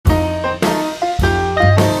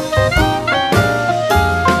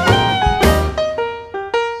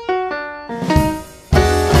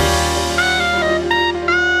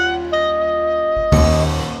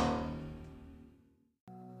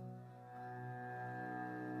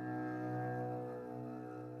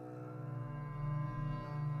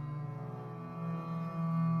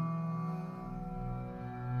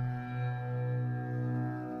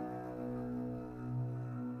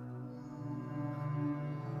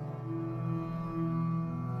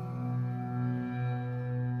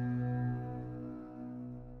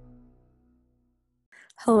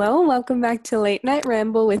Hello, and welcome back to Late Night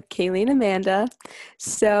Ramble with Kaylee and Amanda.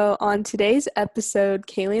 So, on today's episode,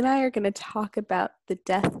 Kaylee and I are going to talk about the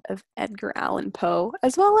death of Edgar Allan Poe,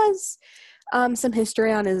 as well as some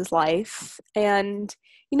history on his life. And,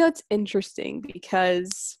 it's interesting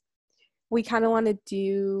because we kind of want to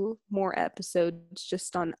do more episodes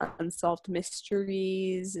just on unsolved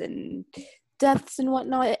mysteries and deaths and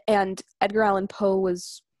whatnot. And Edgar Allan Poe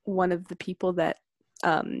was one of the people that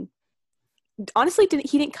honestly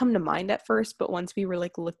he didn't come to mind at first, but once we were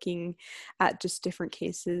looking at just different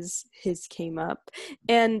cases, his came up.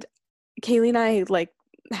 And Kaylee and I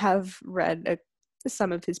have read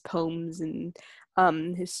some of his poems and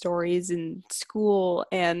his stories in school,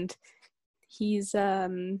 and he's I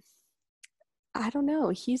don't know,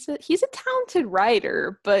 he's a talented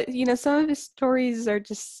writer, but some of his stories are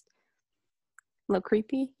just a little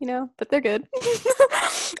creepy, but they're good.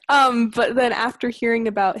 But then after hearing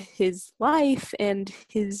about his life and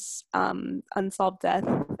his unsolved death,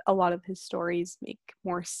 a lot of his stories make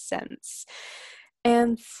more sense.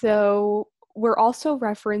 And so we're also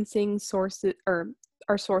referencing sources, or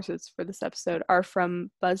our sources for this episode are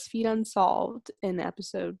from BuzzFeed Unsolved, an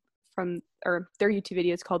episode from, or their YouTube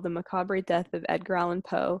video is called The Macabre Death of Edgar Allan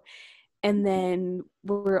Poe. And then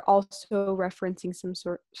we're also referencing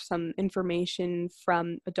some information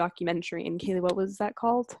from a documentary. And Kaylee, what was that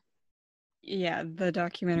called? Yeah, the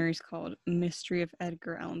documentary is called Mystery of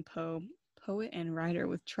Edgar Allan Poe, Poet and Writer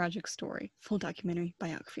with Tragic Story. Full documentary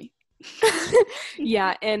biography.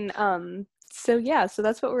 Yeah, and so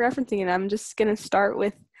that's what we're referencing. And I'm just gonna start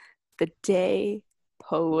with the day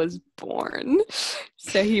Poe was born.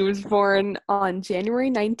 So he was born on January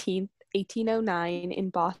 19th, 1809 in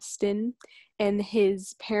Boston, and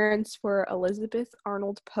his parents were Elizabeth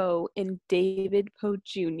Arnold Poe and David Poe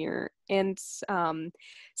Jr. And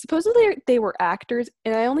supposedly they were actors,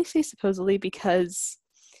 and I only say supposedly because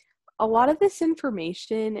a lot of this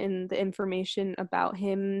information and the information about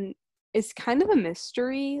him is kind of a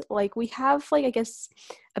mystery. We have I guess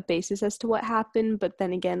a basis as to what happened, but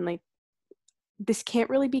then again, this can't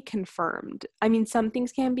really be confirmed. I mean, some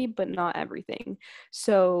things can be, but not everything.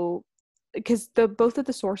 So because both of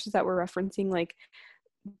the sources that we're referencing,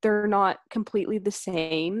 they're not completely the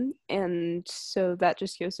same, and so that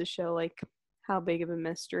just goes to show how big of a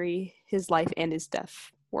mystery his life and his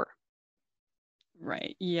death were.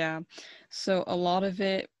 Right, yeah. So a lot of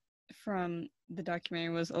it from the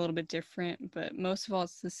documentary was a little bit different, but most of all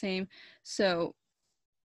it's the same. So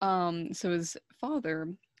his father,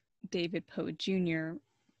 David Poe Jr.,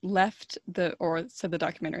 said the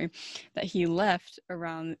documentary that he left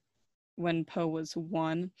around when Poe was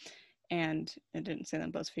 1, and it didn't say that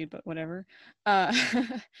on BuzzFeed, but whatever.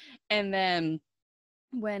 And then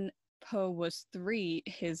when Poe was 3,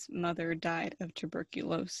 his mother died of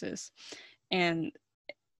tuberculosis. And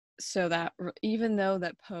so that even though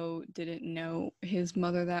that Poe didn't know his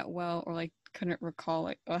mother that well, or couldn't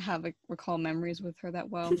recall or have recall memories with her that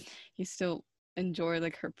well, he still enjoyed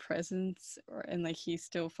her presence, and he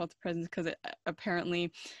still felt the presence, because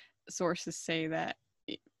apparently sources say that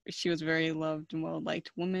she was very loved and well-liked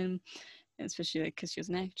woman, and especially because she was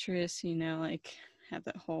an actress, had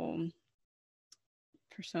that whole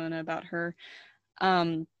persona about her.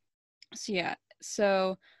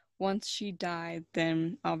 So once she died,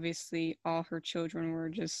 then obviously all her children were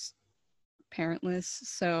just parentless,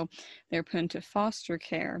 so they were put into foster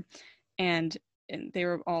care, and they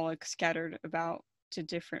were all scattered about to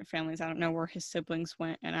different families. I don't know where his siblings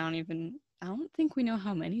went, and I don't think we know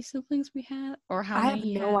how many siblings we had, or how I many have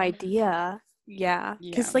he no had. idea. Yeah,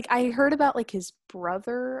 because Yeah. I heard about his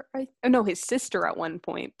brother, no, his sister at one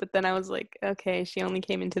point, but then I was like, okay, she only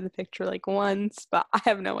came into the picture once, but I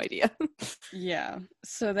have no idea. Yeah.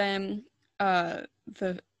 So then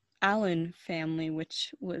the Allan family,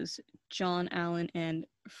 which was John Allan and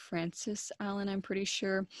Frances Allan, I'm pretty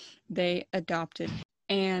sure, they adopted.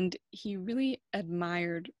 And he really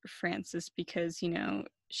admired Frances because,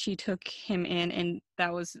 she took him in, and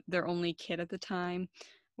that was their only kid at the time,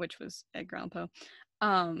 which was Edgar Allan Poe.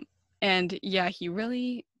 And yeah, he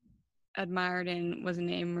really admired and was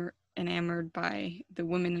enamored by the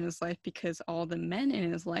women in his life, because all the men in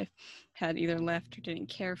his life had either left or didn't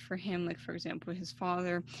care for him, for example his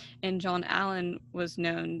father. And John Allan was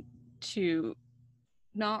known to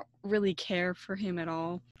not really care for him at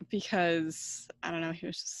all, because I don't know, he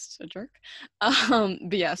was just a jerk.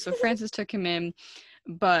 But yeah, so Frances took him in,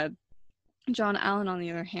 but John Allan, on the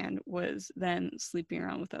other hand, was then sleeping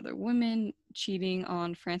around with other women, cheating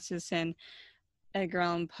on Frances. And Edgar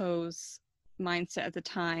Allan Poe's mindset at the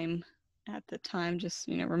time, just,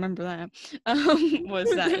 remember that, was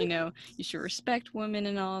that, you should respect women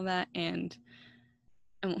and all of that. And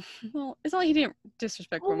well, it's not like he didn't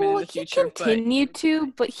disrespect women in Well, the he future, but continued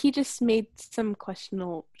to, but he just made some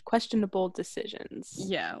questionable decisions.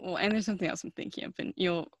 yeah, well, and there's something else I'm thinking of, and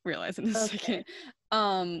you'll realize in a Okay. second.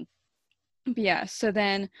 Um, but yeah, so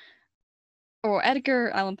then, or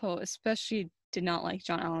Edgar Allan Poe especially did not like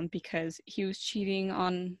John Allan because he was cheating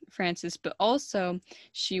on Frances, but also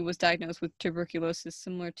she was diagnosed with tuberculosis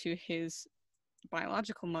similar to his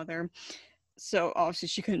biological mother. So obviously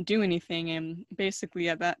she couldn't do anything, and basically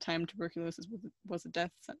at that time tuberculosis was a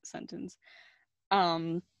death sentence.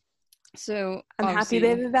 Um, so I'm happy they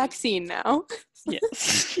have obviously, a vaccine now.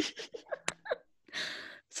 yes.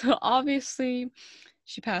 So obviously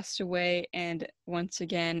she passed away, and once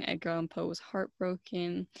again Edgar Allan Poe was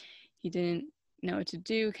heartbroken. He didn't know what to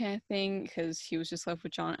do, kind of thing, because he was just left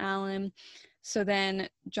with John Allan. So then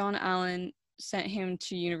John Allan sent him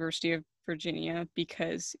to University of Virginia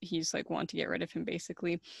because he's like wanted to get rid of him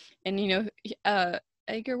basically. And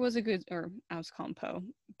Edgar was a good, or I was calling Poe.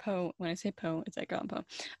 Poe, when I say Poe, it's Edgar Allan Poe.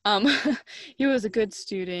 Um, he was a good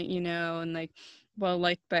student, and like well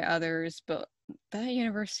liked by others, but that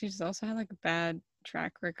university just also had like a bad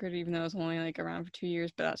track record, even though it was only like around for 2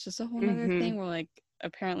 years. But that's just a whole nother Mm-hmm. thing where like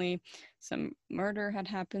apparently some murder had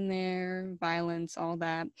happened there, violence, all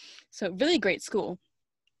that. So really great school.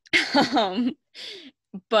 um,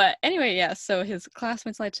 but anyway, yeah, so his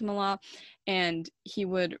classmates liked him a lot, and he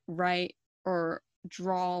would write or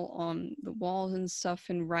draw on the walls and stuff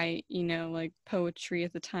and write, like poetry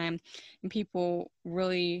at the time, and people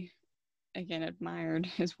really again admired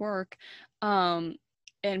his work. Um,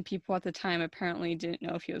 and people at the time apparently didn't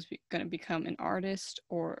know if he was going to become an artist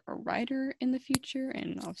or a writer in the future,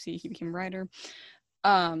 and obviously he became a writer.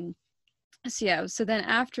 Um, so yeah, so then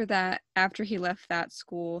after that, after he left that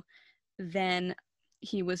school, then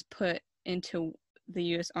he was put into the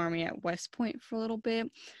U.S. Army at West Point for a little bit,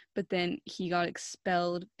 but then he got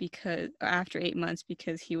expelled because after 8 months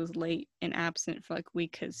because he was late and absent for like a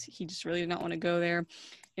week because he just really did not want to go there.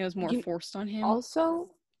 It was more You forced on him. also,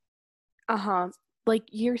 uh-huh, like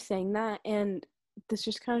you're saying that, and this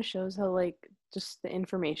just kind of shows how like just the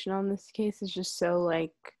information on this case is just so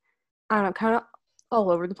like I don't know, kind of all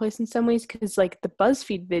over the place in some ways because like the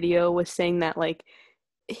BuzzFeed video was saying that like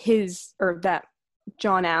that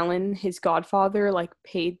John Allan, his godfather, like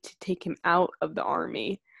paid to take him out of the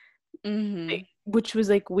army, Mm-hmm. which was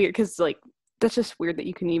like weird because like that's just weird that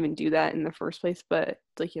you can even do that in the first place, but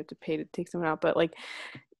like you have to pay to take someone out. But like,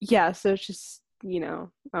 yeah, so it's just,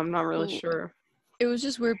 I'm not really Well, sure. it was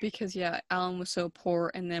just weird because yeah, Alan was so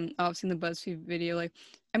poor, and then obviously in the BuzzFeed video, like,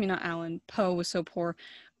 I mean not Alan, Poe was so poor,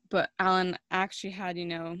 but Alan actually had,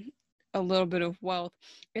 a little bit of wealth.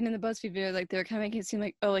 And in the BuzzFeed video, like they were kind of making it seem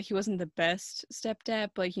like, oh, like he wasn't the best stepdad,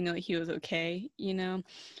 but like, like he was okay.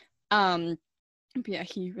 Um, but yeah,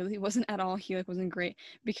 he really wasn't at all. He like wasn't great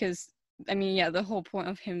because I mean, yeah, the whole point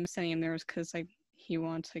of him sending him there was because like he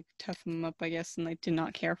wanted to like toughen him up, I guess, and like did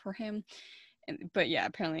not care for him. But yeah,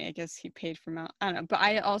 apparently, I guess he paid for Mount. I don't know, but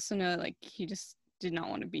I also know like he just did not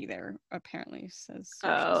want to be there. Apparently, says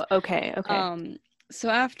sources. Oh, okay, okay. So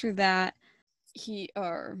after that, he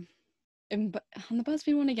on the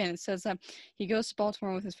BuzzFeed one again, it says that he goes to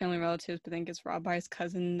Baltimore with his family relatives, but then gets robbed by his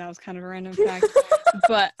cousin. That was kind of a random fact,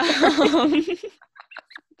 but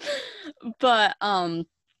but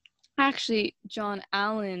actually, John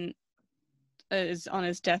Allan is on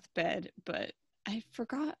his deathbed, but I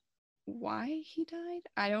forgot why he died.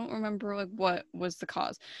 I don't remember like what was the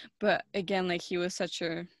cause. But again, like he was such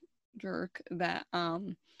a jerk that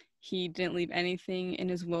he didn't leave anything in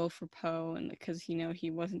his will for Poe, and because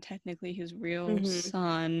he wasn't technically his real Hmm.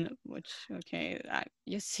 son, which okay,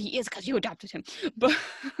 yes he is because you adopted him. But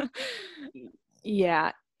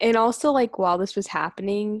Yeah. And also, like, while this was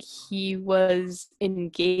happening, he was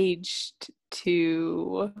engaged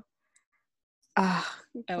to, what's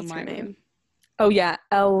her Elmira. name? Oh, yeah,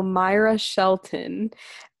 Elmira Shelton.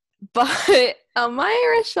 But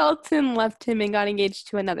Elmira Shelton left him and got engaged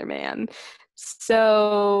to another man.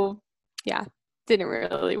 So, yeah, didn't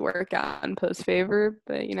really work out in Poe's favor,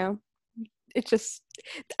 but it just,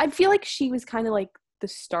 I feel like she was kind of like the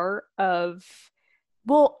start of,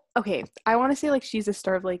 well, okay, I want to say like she's the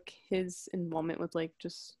start of like his involvement with like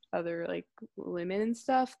just other like women and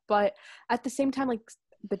stuff, but at the same time, like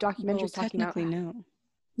the documentary Well, is talking about, technically no.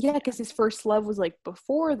 yeah, because his first love was like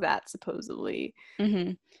before that, supposedly.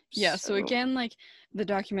 Mm-hmm. Yeah, so So, again, like the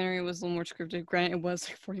documentary was a little more scripted. Granted, it was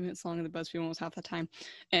like 40 minutes long, and the BuzzFeed one was half the time.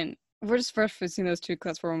 And we're just referencing those two because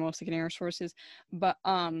that's where we're mostly getting our sources. But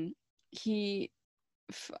he,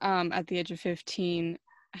 at the age of 15,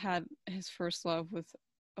 had his first love with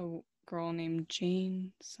a girl named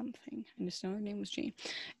Jane something. I just know her name was Jane.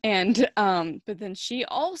 And but then she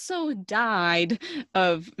also died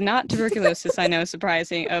of not tuberculosis, I know,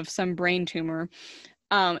 surprising, of some brain tumor.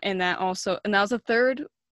 And that was the third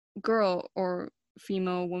girl or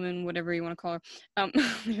female woman, whatever you want to call her.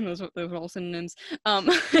 Those are all synonyms.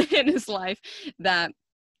 In his life that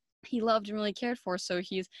he loved and really cared for. So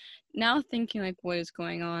he's now thinking like, what is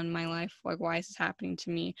going on in my life? Like, why is this happening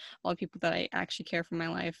to me? All the people that I actually care for in my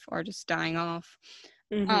life are just dying off.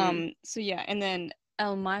 So yeah, and then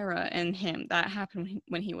Elmira and him, that happened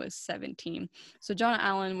when he was 17. So John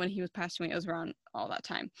Allan, when he was passing away, it was around all that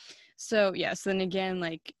time. So yeah, so then again,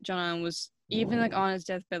 like John Allan was even like on his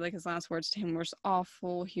deathbed, like his last words to him was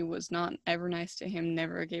awful. He was not ever nice to him,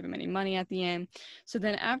 never gave him any money at the end. So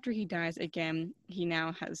then after he dies again, he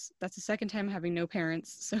now has, that's the second time having no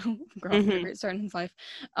parents. So off to a great start in his life.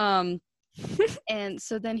 And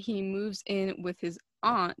so then he moves in with his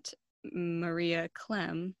aunt, Maria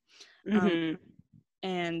Clem,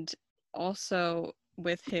 and also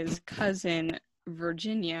with his cousin,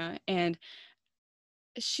 Virginia. And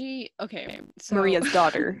Maria's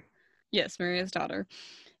daughter. Yes, Maria's daughter.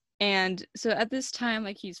 And so at this time,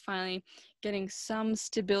 like, he's finally getting some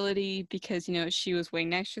stability because, you know, she was way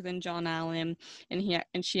nicer than John Allan, and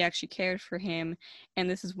she actually cared for him. And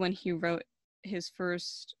this is when he wrote his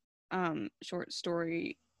first short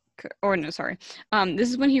story. This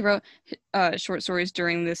is when he wrote short stories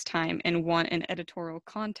during this time and won an editorial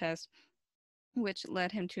contest, which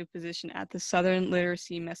led him to a position at the Southern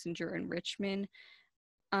Literacy Messenger in Richmond.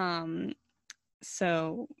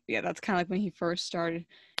 So yeah, that's kind of like when he first started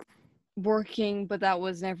working, but that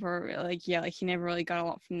was never like, he never really got a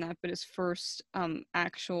lot from that. But his first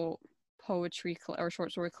actual poetry or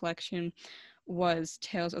short story collection was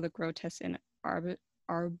Tales of the Grotesque and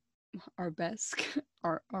Arabesque,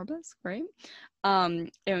 right?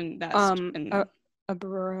 And that's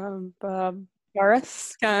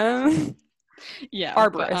Barbaresque. Yeah,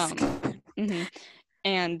 Barbaresque.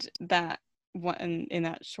 And that one, in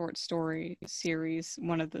that short story series,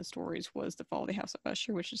 one of the stories was The Fall of the House of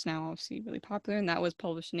Usher, which is now obviously really popular, and that was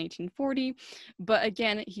published in 1840. But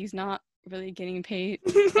again, he's not really getting paid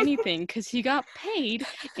anything because he got paid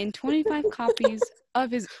in 25 copies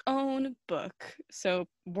of his own book, so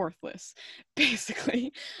worthless,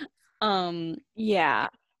 basically. Yeah,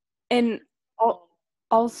 and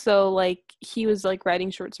also, like, he was like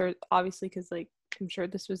writing short stories, obviously, because like I'm sure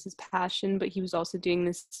this was his passion, but he was also doing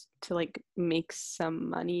this to like make some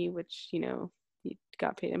money, which, you know, he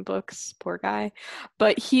got paid in books, poor guy.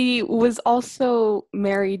 But he was also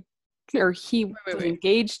married, or he was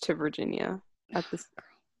engaged to Virginia at this.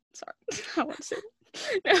 Sorry, I want to say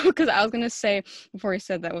no, because I was gonna say before he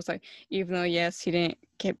said that was like, even though yes, he didn't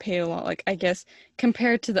get paid a lot, like I guess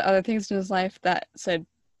compared to the other things in his life, that's a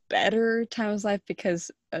better time of his life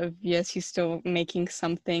because of, yes, he's still making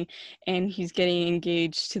something and he's getting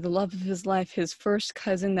engaged to the love of his life, his first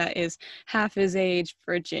cousin that is half his age,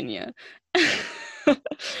 Virginia.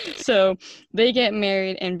 So they get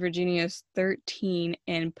married and Virginia's 13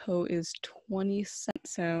 and Poe is 27.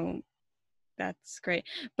 So that's great.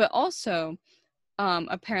 But also,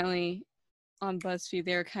 apparently on BuzzFeed,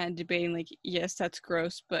 they were kind of debating, like, yes, that's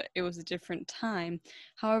gross, but it was a different time.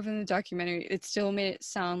 However, in the documentary, it still made it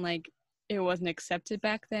sound like it wasn't accepted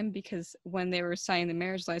back then because when they were signing the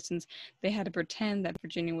marriage license, they had to pretend that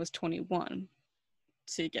Virginia was 21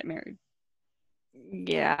 to get married.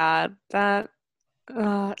 Yeah, that,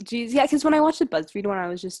 geez, yeah, because when I watched the BuzzFeed one, I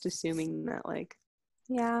was just assuming that, like,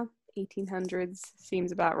 yeah, 1800s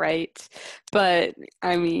seems about right. But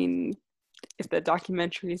I mean, if the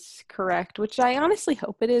documentary is correct, which I honestly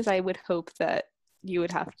hope it is, I would hope that you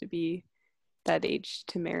would have to be that age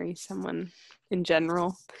to marry someone in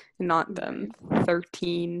general and not them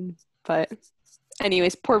 13. But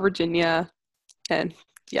anyways, poor Virginia. And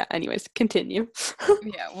yeah, anyways, continue.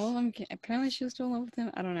 Yeah, well, apparently she was still in love with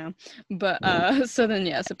him. I don't know. But so then,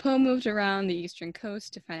 yeah, so Poe moved around the eastern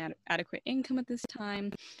coast to find adequate income at this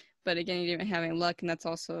time. But again, he didn't have any luck, and that's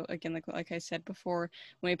also, again, like I said before,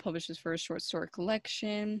 when he published his first short story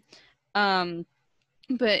collection. But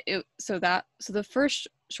the first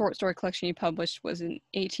short story collection he published was in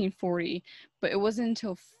 1840, but it wasn't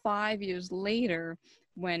until 5 years later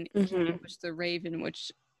when he published The Raven,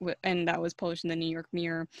 and that was published in the New York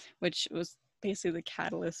Mirror, which was basically the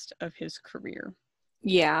catalyst of his career.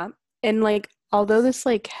 Yeah, and like, although this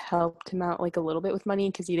like helped him out like a little bit with money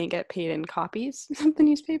because he didn't get paid in copies of the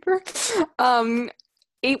newspaper,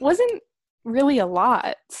 it wasn't really a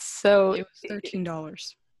lot. So it was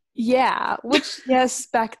 $13. Yeah, which, yes,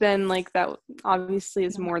 back then, like, that obviously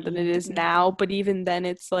is more than it is now, but even then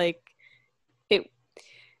it's like it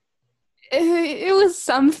it was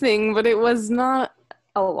something, but it was not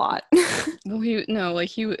a lot. Well,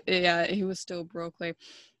 he was still broke. Like,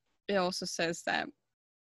 it also says that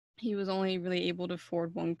he was only really able to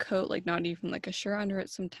afford one coat, like not even like a shirt under it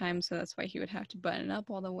sometimes, so that's why he would have to button it up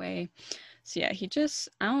all the way. So yeah, I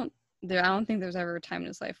don't think there's ever a time in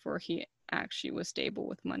his life where he actually was stable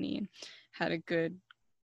with money and had a good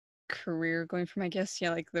career going from, I guess,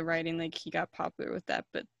 yeah, like the writing, like he got popular with that,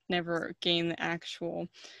 but never gained the actual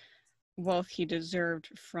wealth he deserved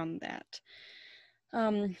from that.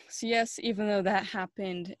 So yes, even though that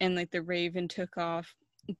happened and like the Raven took off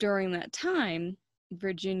during that time,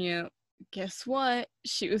 Virginia, guess what?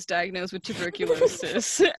 She was diagnosed with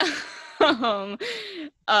tuberculosis. um,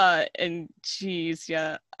 and geez,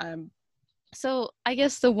 yeah. So I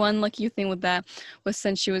guess the one lucky thing with that was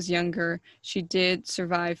since she was younger, she did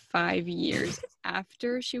survive 5 years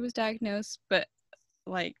after she was diagnosed, but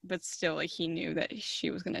still, like, he knew that she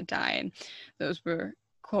was gonna die, and those were,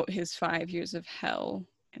 quote, his 5 years of hell,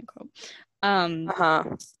 end quote. Uh-huh.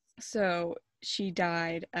 So she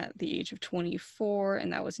died at the age of 24,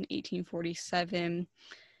 and that was in 1847.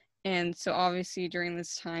 And so obviously during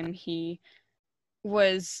this time he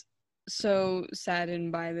was so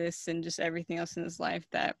saddened by this and just everything else in his life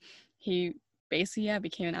that he basically, yeah,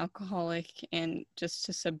 became an alcoholic, and just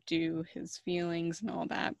to subdue his feelings and all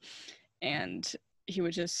that. And he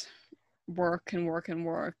would just work and work and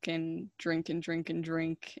work and drink and drink and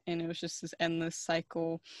drink, and it was just this endless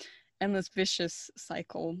cycle, endless vicious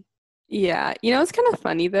cycle. Yeah, it's kind of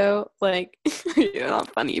funny though. Like,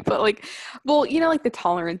 not funny, but like, well, like the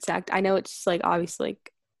Tolerance Act. I know it's like obviously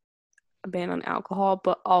like a ban on alcohol,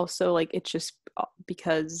 but also like it's just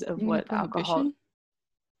because of You mean what alcohol, prohibition?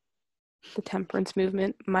 the temperance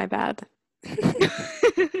movement. My bad.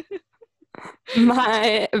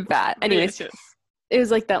 My bad. Yes, Anyways, yes. it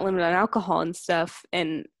was like that limit on alcohol and stuff,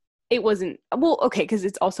 and it wasn't well, okay, because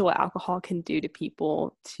it's also what alcohol can do to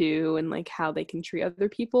people too, and like how they can treat other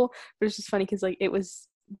people. But it's just funny because like it was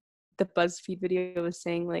the BuzzFeed video was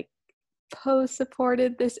saying like Poe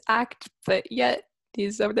supported this act, but yet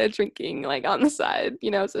he's over there drinking like on the side,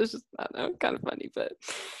 so it's just, I don't know, kind of funny, but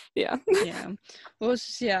yeah. Yeah. Well, it's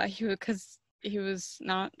just, yeah, because he was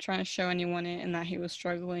not trying to show anyone it and that he was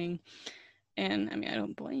struggling. And I mean, I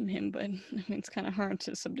don't blame him, but I mean, it's kind of hard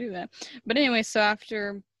to subdue that. But anyway, so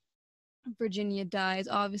after Virginia dies,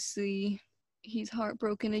 obviously he's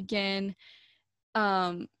heartbroken again.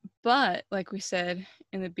 Um, but like we said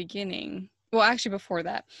in the beginning, well, actually before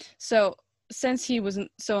that, so since he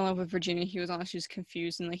wasn't so in love with Virginia, he was honestly just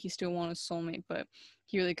confused, and like he still wanted a soulmate, but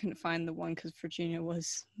he really couldn't find the one because Virginia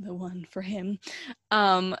was the one for him.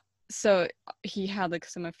 Um, so he had like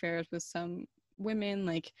some affairs with some women,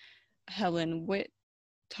 like Helen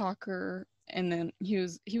Whittaker, and then he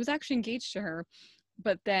was actually engaged to her,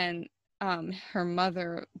 but then her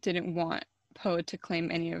mother didn't want Poe to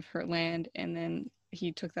claim any of her land, and then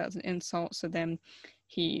he took that as an insult, so then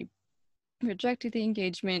he rejected the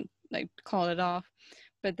engagement, like called it off.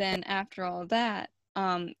 But then after all of that,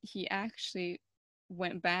 he actually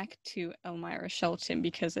went back to Elmira Shelton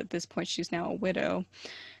because at this point she's now a widow.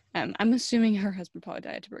 I'm assuming her husband probably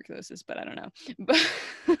died of tuberculosis, but I don't know.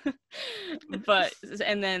 But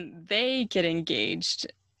and then they get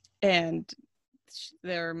engaged, and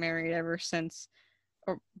they're married ever since,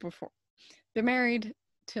 or before. They're married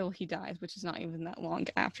till he dies, which is not even that long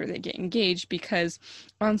after they get engaged, because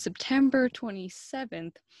on September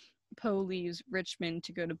 27th, Poe leaves Richmond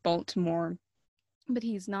to go to Baltimore, but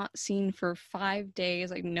he's not seen for 5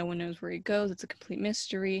 days. Like, no one knows where he goes. It's a complete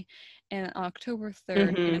mystery. And on October 3rd,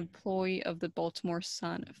 an Mm-hmm. employee of the Baltimore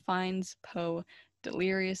Sun finds Poe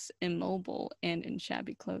delirious, immobile, and in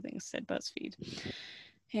shabby clothing, said BuzzFeed.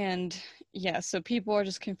 And yeah, so people are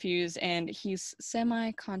just confused, and he's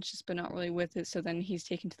semi-conscious but not really with it. So then he's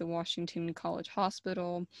taken to the Washington College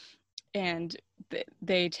Hospital, and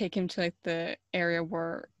they take him to like the area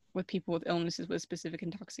where with people with illnesses with specific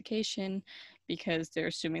intoxication, because they're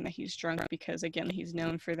assuming that he's drunk, because again, he's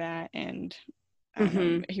known for that. And I don't know,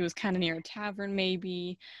 Mm-hmm. he was kind of near a tavern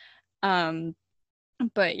maybe. um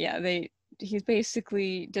but yeah, he's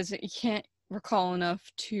basically doesn't he can't recall enough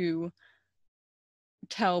to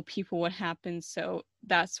tell people what happened, so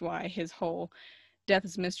that's why his whole death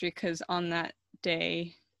is a mystery. Because on that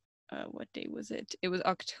day, what day was it? It was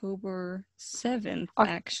October 7th,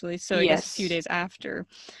 actually. So I guess a few Yes. days after,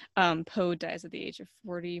 Poe dies at the age of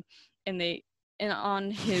 40, and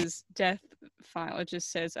on his death file it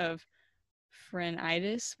just says of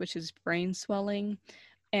phrenitis, which is brain swelling.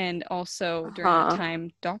 And also during that Uh-huh.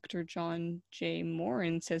 time, Dr. John J.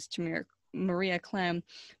 Morin says Maria Clem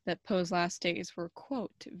that Poe's last days were,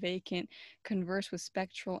 quote, vacant, converse with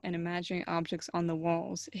spectral and imaginary objects on the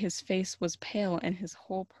walls. His face was pale and his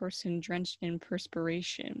whole person drenched in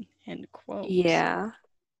perspiration, end quote. Yeah.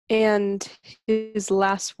 And his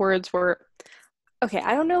last words were, okay,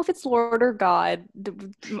 I don't know if it's Lord or God,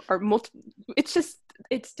 or it's just,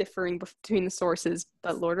 it's differing between the sources,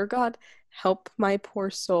 but Lord or God, help my poor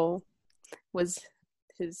soul was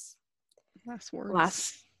his Last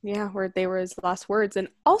words. where they were his last words. And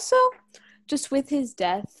also, just with his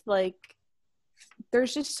death, like,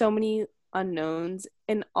 there's just so many unknowns.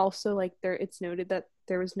 And also, like, it's noted that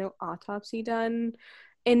there was no autopsy done,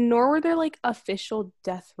 and nor were there like official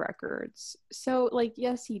death records. So, like,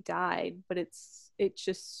 yes, he died, but it's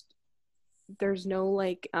just, there's no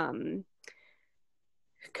like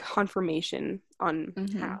confirmation on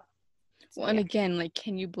how. So, Well, and yeah. again, like,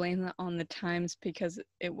 can you blame that on the times because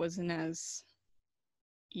it wasn't as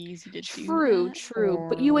easy to do that? True.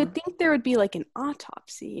 But you would Or think there would be like an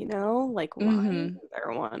autopsy, Like, why isn't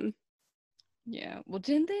there one? yeah. Well,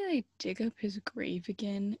 didn't they like dig up his grave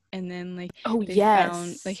again, and then like Oh, they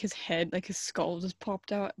found like yes. his head, like his skull just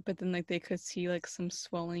popped out, but then like they could see like some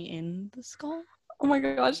swelling in the skull. Oh my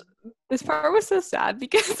gosh. This part was so sad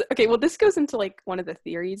because okay, well, this goes into like one of the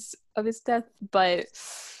theories of his death, but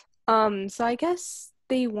so I guess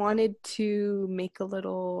they wanted to make a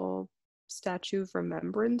little statue of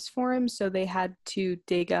remembrance for him, so they had to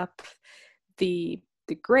dig up the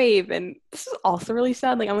grave. And this is also really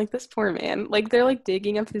sad. Like, I'm like, this poor man, like, they're like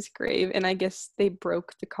digging up his grave, and I guess they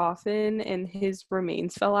broke the coffin and his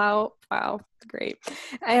remains fell out. Wow, great.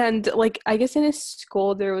 And like, I guess in his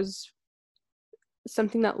skull there was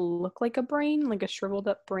something that looked like a brain, like a shriveled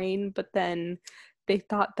up brain, but then they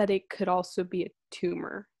thought that it could also be a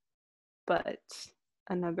tumor, but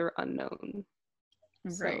another unknown.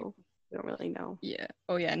 Right. So we don't really know. Yeah.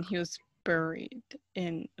 Oh yeah, and he was buried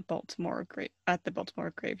in Baltimore at the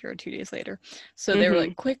Baltimore graveyard 2 days later. So they were Mm-hmm.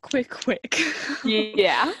 like, quick, quick, quick.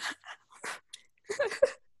 Yeah.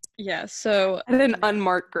 Yeah. So And an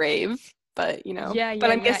unmarked grave, but yeah, but yeah, I'm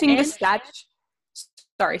yeah, guessing the and statue.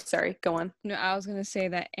 Sorry, go on. no, I was gonna say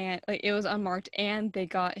that, and like it was unmarked, and they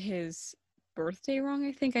got his birthday wrong.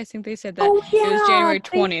 I think they said that Oh it was yeah, January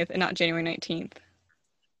 20th and not January 19th.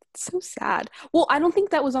 it's so sad. Well, I don't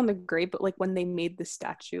think that was on the grave, but like when they made the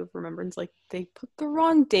statue of remembrance, like they put the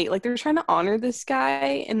wrong date. Like they're trying to honor this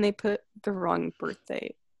guy, and they put the wrong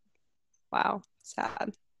birthday. Wow,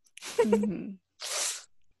 sad. Mm-hmm.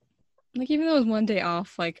 Like even though it was one day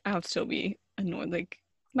off, like I would still be annoyed. Like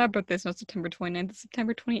my birthday's not September 29th, it's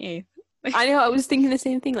September 28th. I know. I was thinking the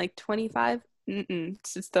same thing. Like 25.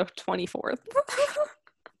 It's the 24th.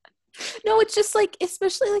 No, it's just like,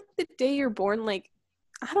 especially like the day you're born. Like,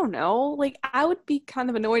 I don't know. Like, I would be kind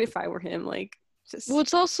of annoyed if I were him. Like, Well, just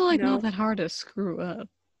it's also like not that hard to screw up.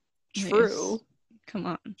 Like, true, come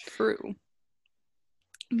on. true.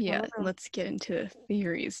 I Yeah, don't know. let's get into the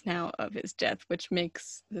theories now of his death, which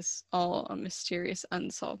makes this all a mysterious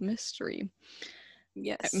unsolved mystery.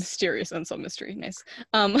 Yes. Mysterious unsolved mystery, nice.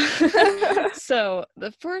 So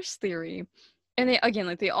the first theory, and they again,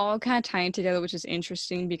 like they all kind of tie in together, which is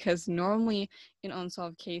interesting because normally in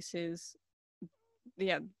unsolved cases,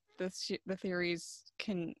 yeah, the theories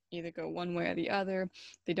can either go one way or the other.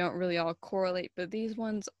 They don't really all correlate, but these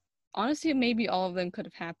ones, honestly, maybe all of them could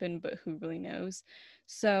have happened, but who really knows?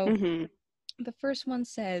 So Mm-hmm. the first one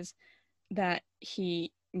says that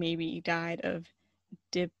he maybe died of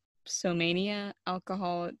dipsomania,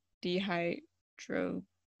 alcohol dehydrogenase.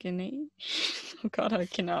 Oh God, I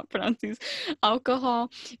cannot pronounce these. Alcohol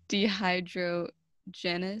dehydrogenase,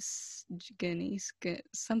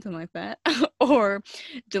 something like that, or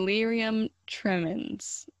delirium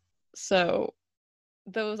tremens. So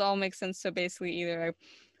those all make sense. So basically, either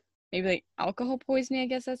maybe like alcohol poisoning, I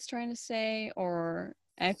guess that's trying to say, or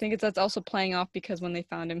I think that's also playing off because when they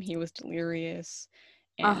found him, he was delirious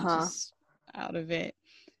and Uh-huh. just out of it.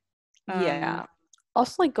 Yeah.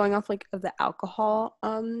 Also, like going off like of the alcohol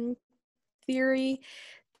theory,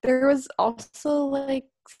 there was also like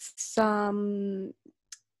some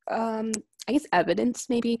I guess evidence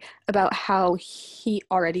maybe about how he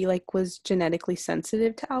already like was genetically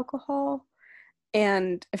sensitive to alcohol.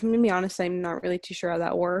 And if I'm gonna be honest, I'm not really too sure how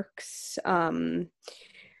that works.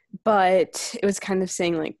 But it was kind of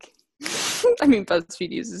saying like I mean, BuzzFeed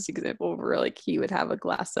uses this example where like he would have a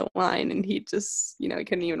glass of wine and he just, he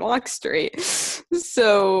couldn't even walk straight.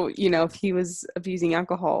 So, if he was abusing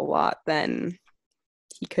alcohol a lot, then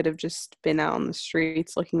he could have just been out on the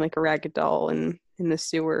streets looking like a ragged doll and in the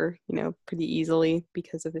sewer, pretty easily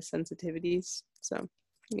because of his sensitivities. So,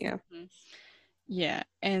 yeah. Mm-hmm. Yeah,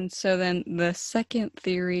 and so then the second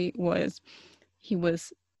theory was he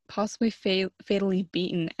was possibly fatally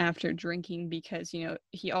beaten after drinking because,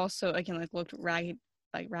 he also, again, like, looked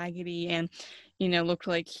raggedy, and, looked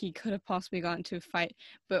like he could have possibly gotten into a fight.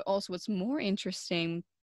 But also what's more interesting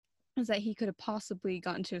is that he could have possibly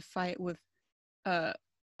gotten into a fight with uh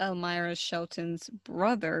Elmira Shelton's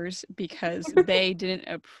brothers because they didn't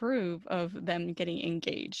approve of them getting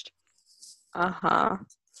engaged. Uh-huh.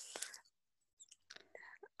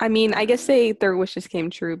 I mean, I guess their wishes came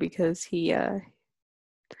true because I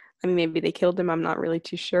mean, maybe they killed him. I'm not really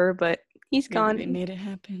too sure, but he's Maybe they gone. made it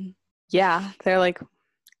happen. Yeah, they're like,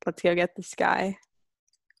 let's go get this guy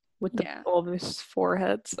with the Yeah. bulbous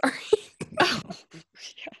forehead. Sorry. Oh,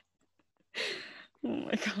 yeah. Oh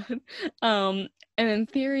my god. And then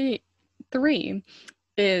theory 3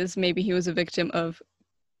 is maybe he was a victim of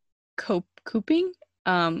cooping,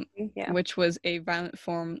 Yeah. which was a violent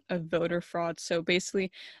form of voter fraud. So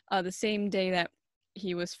basically, the same day that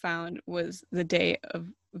he was found was the day of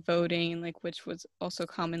voting, like, which was also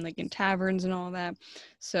common, like, in taverns and all that.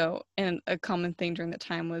 So, and a common thing during that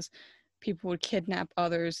time was people would kidnap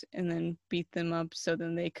others and then beat them up so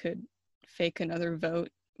then they could fake another vote,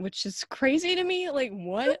 which is crazy to me. Like,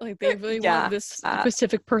 what? Like, they really want Yeah. this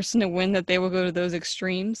specific person to win, that they will go to those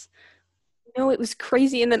extremes? No, it was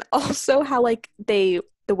crazy. And then also how like the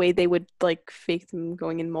way they would like fake them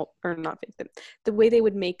going in or not fake them, the way they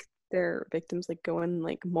would make their victims like go in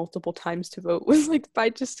like multiple times to vote was like by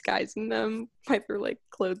disguising them by their like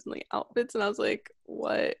clothes and like outfits. And I was like,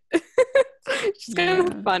 what? It's just kind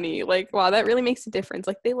of Yeah. funny. Like, wow, that really makes a difference.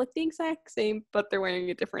 Like they look the exact same, but they're wearing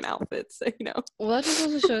a different outfit. So, Well, that just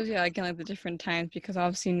also shows you, again, like, the different times, because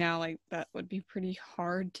obviously now, like, that would be pretty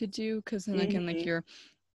hard to do, because then, again, like, Hmm. you're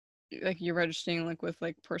registering, like, with,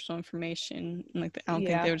 like, personal information, and, like, I don't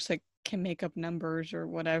think Yeah. they would just, like, can make up numbers or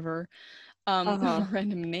whatever, Uh-huh.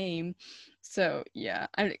 random name. So yeah,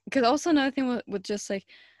 because also another thing with just, like,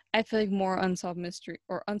 I feel like more unsolved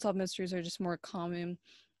mysteries are just more common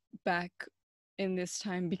back in this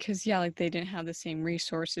time, because yeah, like, they didn't have the same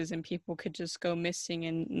resources, and people could just go missing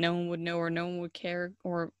and no one would know, or no one would care,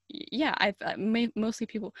 or yeah, mostly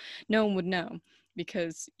people, no one would know,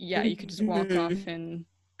 because yeah, you could just walk off Hmm. and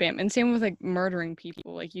bam. And same with, like, murdering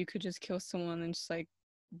people, like, you could just kill someone and just, like,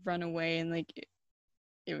 run away, and, like,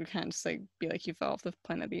 it would kind of just, like, be like you fell off the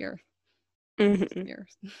planet of the earth. Hmm. The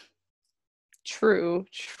earth. True,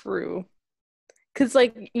 true. Because,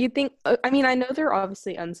 like, you think, I mean, I know there are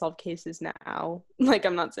obviously unsolved cases now. Like,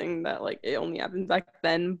 I'm not saying that, like, it only happened back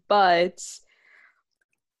then, but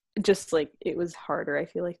just, like, it was harder, I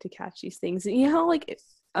feel like, to catch these things. And you know, how, like,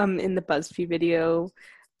 in the BuzzFeed video,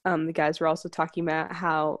 the guys were also talking about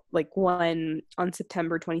how, like, when on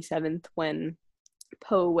September 27th, when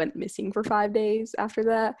Poe went missing for 5 days after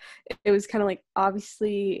that, it was kind of like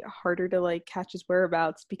obviously harder to like catch his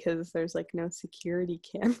whereabouts because there's like no security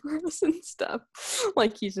cameras and stuff.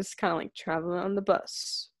 Like he's just kind of like traveling on the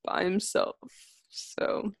bus by himself.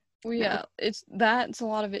 So Well, yeah. yeah, that's a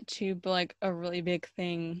lot of it too, but, like, a really big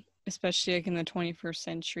thing, especially, like, in the 21st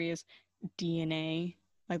century, is DNA.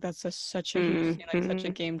 Like, that's such a huge thing, like, such a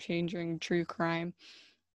Mm-hmm. game changer in true crime.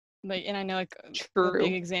 Like, and I know, like, the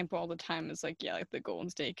big True. example all the time is, like, yeah, like, the Golden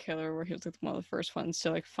State Killer, where he was, like, one of the first ones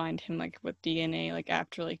to, like, find him, like, with DNA, like,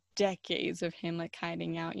 after, like, decades of him, like,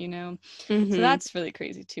 hiding out, you know? So Mm-hmm. that's really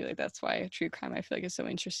crazy too. Like, that's why true crime, I feel like, is so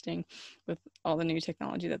interesting with all the new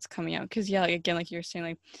technology that's coming out. Because yeah, like, again, like you're saying,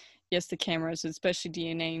 like, yes, the cameras, especially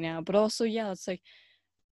DNA now, but also, yeah, it's like,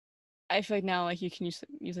 I feel like now, like, you can use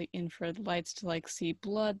like infrared lights to, like, see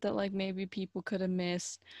blood that, like, maybe people could have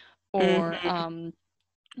missed, or Mm-hmm.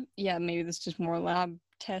 yeah, maybe there's just more lab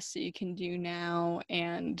tests that you can do now.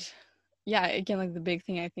 And yeah, again, like, the big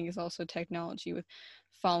thing I think is also technology with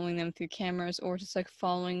following them through cameras, or just, like,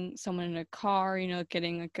 following someone in a car,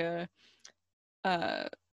 getting, like, a uh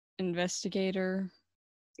investigator,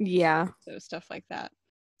 Yeah. so stuff like that.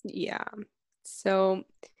 Yeah. So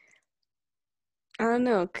I don't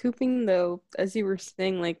know. Cooping though, as you were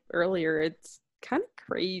saying like earlier, it's kind of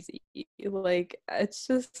crazy. Like it's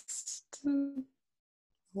just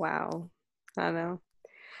wow. I don't know.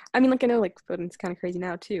 I mean, like I know like voting's kind of crazy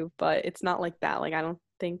now too, but it's not like that. Like I don't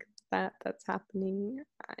think that that's happening.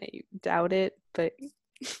 I doubt it, but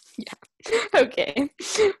yeah. Okay.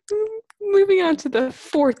 Moving on to the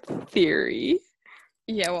fourth theory.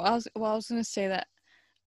 Yeah, well, I was gonna say that,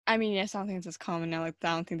 I mean, yes, I don't think it's as common now, like,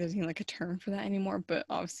 I don't think there's even, like, a term for that anymore, but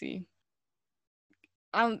obviously,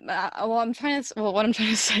 what I'm trying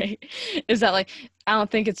to say is that, like, I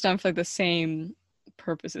don't think it's done for, like, the same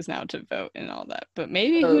purposes now to vote and all that. But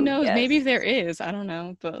maybe, who Oh, knows? Maybe yes. there is. I don't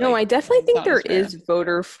know. But No, like, I definitely it's think not there as fair. is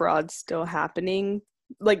voter fraud still happening.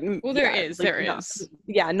 Like, Well, there yeah, is. like There not, is.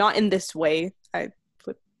 yeah, not in this way, I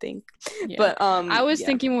would think. Yeah. But I was yeah.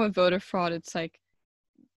 thinking with voter fraud, it's like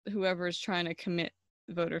whoever is trying to commit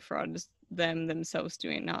voter fraud is them themselves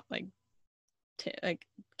doing it, not like like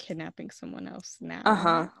kidnapping someone else now.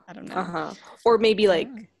 Uh-huh. I don't know. Uh-huh. Or maybe I don't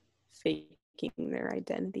know. like faking their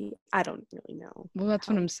identity. I don't really know Well, that's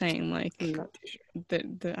what how. I'm saying. I'm Like not too sure.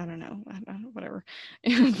 the I don't know. I don't whatever.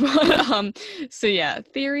 But so yeah,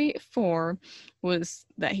 theory 4 was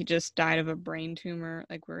that he just died of a brain tumor,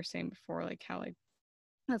 like we were saying before, like how like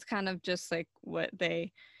that's kind of just like what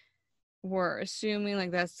they were assuming,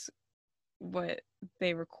 like that's what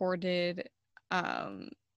they recorded.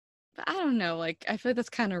 But I don't know, like I feel like that's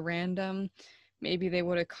kind of random. Maybe they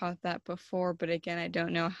would have caught that before, but again, I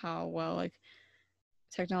don't know how well like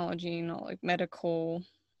technology and all like medical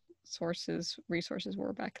resources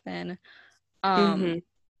were back then. Um, Mm-hmm.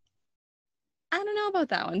 I don't know about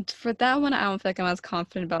that one. For that one, I don't feel like I'm as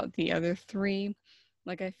confident about the other three.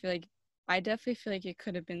 Like I feel like I definitely feel like it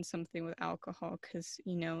could have been something with alcohol because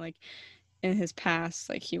like in his past,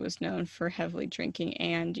 like he was known for heavily drinking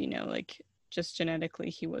and, like just genetically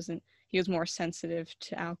he was more sensitive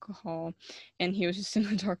to alcohol and he was just in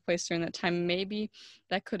a dark place during that time. Maybe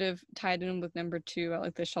that could have tied in with number two about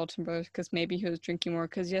like the Shelton brothers because maybe he was drinking more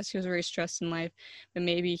because yes, he was very stressed in life, but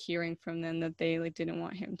maybe hearing from them that they like didn't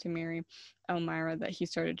want him to marry Elmira that he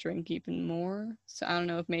started to drink even more. So I don't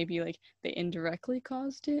know if maybe like they indirectly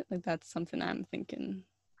caused it. Like that's something I'm thinking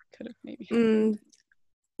could have maybe happened. Mm,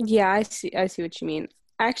 yeah, I see what you mean.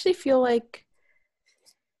 I actually feel like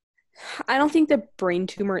I don't think the brain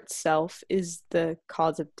tumor itself is the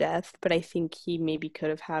cause of death, but I think he maybe could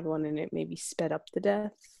have had one and it maybe sped up the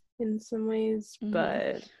death in some ways. Mm-hmm.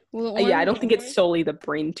 But Well, the yeah, I only don't think it's solely the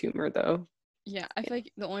brain tumor though. yeah, I feel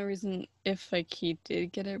like the only reason if like he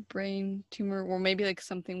did get a brain tumor or maybe like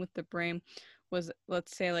something with the brain was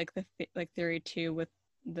let's say like like theory two with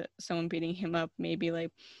the someone beating him up, maybe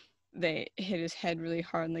like they hit his head really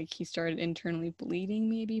hard and like he started internally bleeding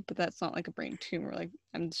maybe, but that's not like a brain tumor. Like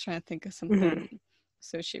I'm just trying to think of Hmm. something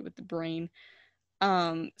associated with the brain.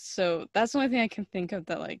 So that's the only thing I can think of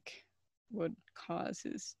that like would cause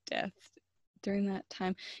his death during that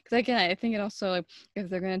time. Because again, I think it also like if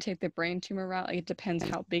they're gonna take the brain tumor route, like it depends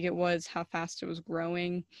how big it was, how fast it was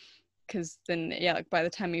growing. Because then, yeah, like by the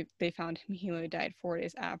time they found him, he only died 4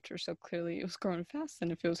 days after. So clearly, it was growing fast.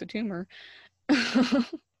 Then if it was a tumor,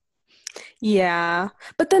 Yeah.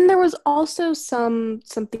 But then there was also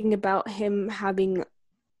something about him having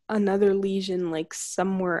another lesion like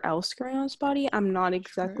somewhere else growing on his body. I'm not true.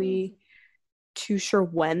 exactly too sure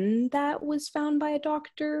when that was found by a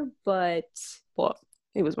doctor, but well,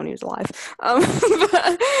 it was when he was alive.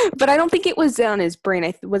 But I don't think it was on his brain.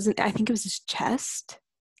 I think it was his chest.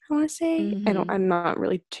 I want to say. Mm-hmm. I'm not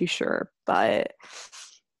really too sure, but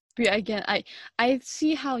But yeah, again, I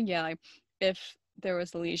see how yeah, like if there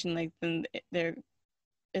was a lesion, like then there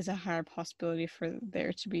is a higher possibility for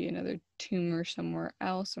there to be another tumor somewhere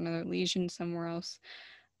else, or another lesion somewhere else.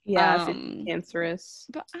 yeah, if it's Um, cancerous.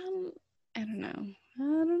 but I don't know. I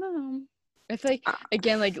don't know. It's like Uh,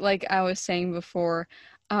 again, like I was saying before,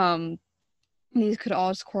 um, these could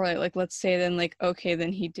all just correlate. Like let's say then like okay,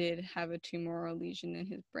 then he did have a tumor or a lesion in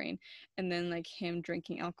his brain, and then like him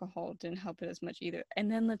drinking alcohol didn't help it as much either. And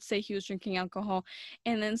then let's say he was drinking alcohol,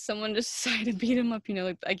 and then someone just decided to beat him up.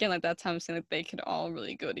 Like again, like that's how I'm saying like they could all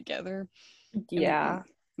really go together, and yeah.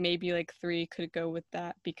 maybe like three could go with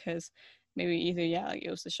that because maybe either yeah like it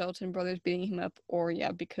was the Shelton brothers beating him up or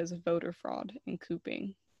yeah because of voter fraud and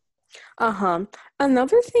cooping. Uh-huh.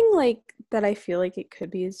 Another thing like that I feel like it could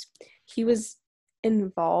be is he was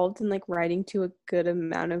involved in like writing to a good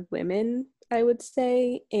amount of women, I would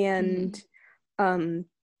say. And Mm-hmm. um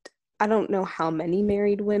I don't know how many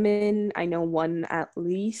married women. I know one at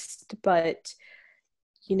least, but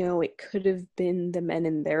it could have been the men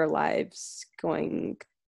in their lives going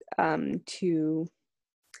to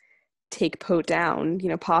take Poe down,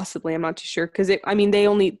 possibly. I'm not too sure because I mean, they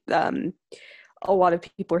only a lot of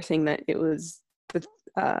people are saying that it was the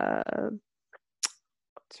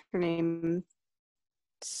what's her name,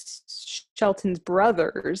 Shelton's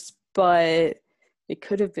brothers, but it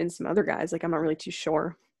could have been some other guys. Like I'm not really too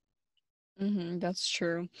sure. Mm-hmm, that's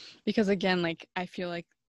true because again like I feel like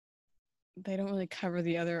they don't really cover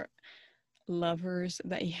the other lovers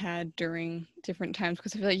that he had during different times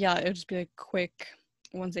because I feel like yeah it would just be like quick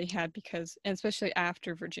ones that he had because and especially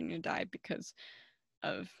after Virginia died because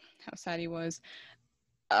of how sad he was.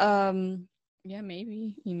 Um, yeah,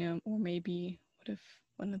 maybe, or maybe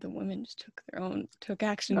one of the women just took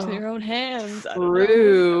action to their own hands. I don't know.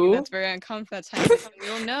 True. I mean, that's very uncomfortable. That's how we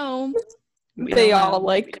don't know. They all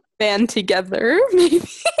like band together, maybe.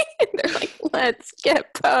 They're like, let's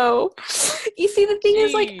get Poe. You see, the thing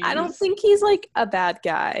is, like, I don't think he's like a bad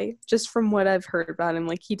guy. Just from what I've heard about him,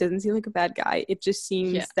 like, he doesn't seem like a bad guy. It just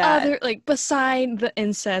seems that other, like, beside the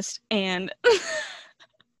incest and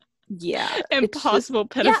and possible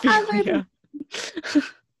pedophilia.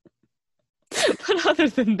 But other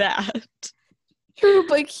than that, true.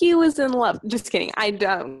 But he was in love. Just kidding. I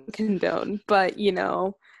don't condone. But you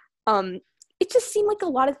know, it just seemed like a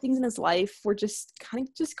lot of things in his life were just kind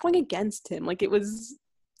of just going against him. Like, it was,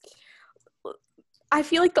 I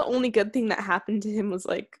feel like the only good thing that happened to him was,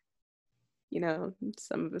 like, you know,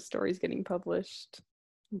 some of his stories getting published.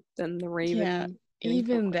 Then the Raven. Yeah,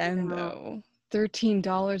 even then though,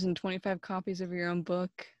 $13.25 copies of your own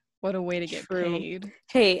book. What a way to get paid.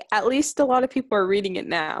 Hey, at least a lot of people are reading it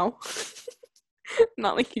now.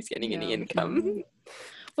 Not like he's getting any income.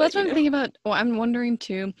 Well, that's what I'm thinking about. Well, I'm wondering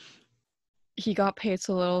too, he got paid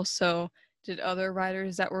so little, so did other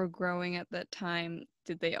writers that were growing at that time,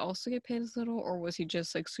 did they also get paid as little, or was he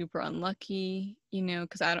just like super unlucky, you know?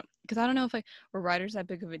 Because I don't know if like were writers that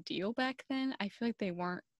big of a deal back then. I feel like they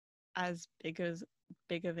weren't as big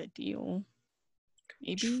of a deal.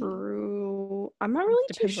 Maybe. True. I'm not really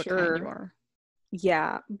too sure. Depends what kind you are.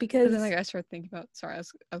 Yeah, because but then like I started thinking about I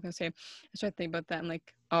started thinking about that, and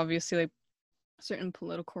like obviously like certain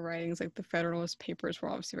political writings like the Federalist Papers were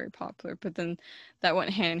obviously very popular, but then that went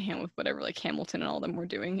hand in hand with whatever like Hamilton and all them were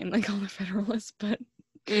doing and like all the Federalists, but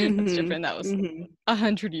that's different. That was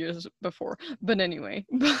 100 years before. But anyway,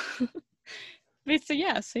 so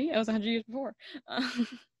yeah, see, it was 100 years before.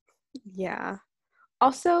 Yeah.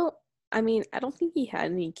 Also, I mean, I don't think he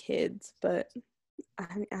had any kids, but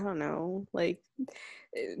I don't know, like,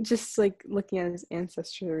 just like looking at his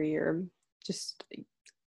ancestry or just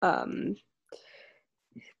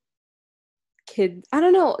kids. I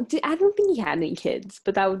don't know. I don't think he had any kids,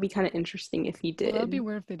 but that would be kind of interesting if he did. Well, that would be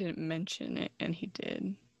weird if they didn't mention it and he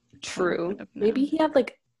did. True. Maybe he had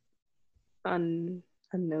like unknown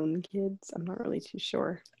kids. I'm not really too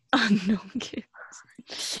sure. Unknown kids.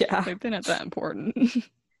 Yeah. Like, they're not that important.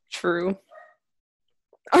 True.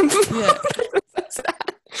 Yeah.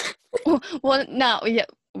 well, now, yeah,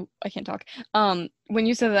 I can't talk. When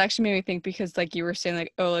you said that, actually made me think, because like you were saying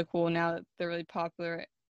like, oh, like, well, now that they're really popular,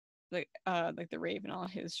 like the Raven, all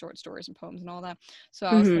his short stories and poems and all that. So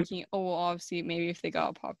I was thinking, oh, well, obviously maybe if they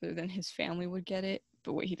got popular, then his family would get it.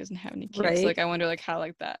 But wait, he doesn't have any kids. Right. So, like, I wonder like how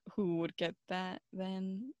like that, who would get that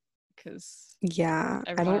then? Because I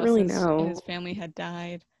don't really know. His family had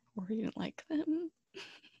died, or he didn't like them.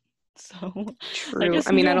 So true.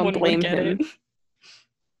 I mean, I don't blame him.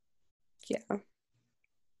 Yeah.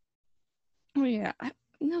 Oh yeah.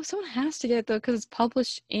 No, someone has to get it though, because it's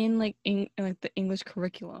published in like the English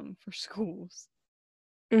curriculum for schools.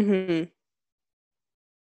 So I'm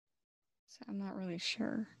not really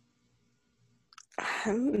sure. I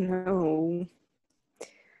don't know.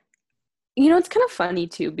 You know, it's kind of funny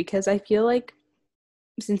too, because I feel like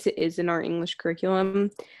since it is in our English curriculum,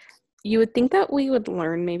 you would think that we would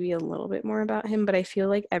learn maybe a little bit more about him, but I feel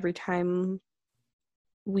like every time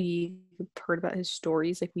we heard about his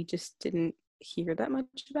stories, like, we just didn't hear that much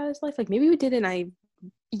about his life. Like, maybe we did, and I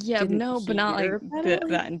but not like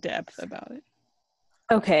that in depth about it.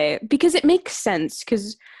 Okay, because it makes sense,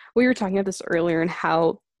 because we were talking about this earlier, and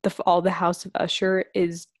how all the House of Usher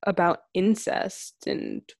is about incest,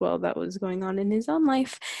 and well, that was going on in his own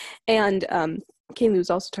life. And Kaylee was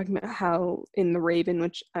also talking about how in the Raven,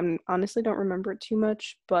 which I honestly don't remember it too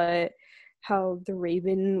much, but how the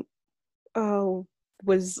Raven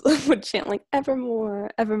would chant like evermore,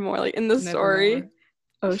 like in the story.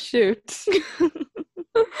 Oh shoot.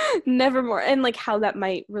 Nevermore. And like how that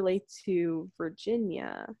might relate to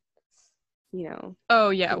Virginia, you know. Oh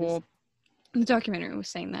yeah, well, the documentary was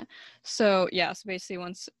saying that. So yeah, so basically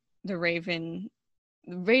once the Raven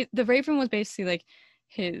was basically like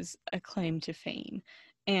his acclaim to fame,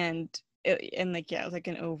 and like, yeah, it was like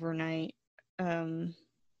an overnight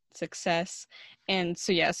success. And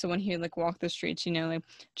so yeah, so when he would like walk the streets, you know, like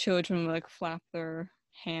children would like flap their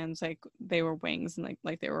hands like they were wings, and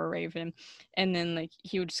like they were a raven, and then like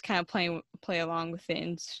he would just kind of play along with it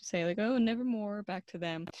and say like, oh, nevermore, back to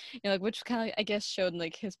them, you know, like, which kind of, I guess, showed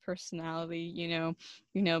like his personality, you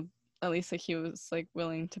know, at least like he was like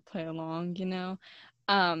willing to play along, you know.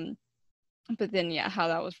 But then yeah, how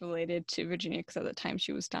that was related to Virginia, because at the time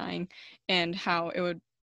she was dying, and how it would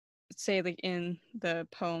say like in the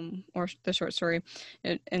poem or the short story,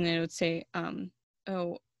 and then it would say,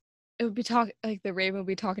 oh, it would be like the Raven would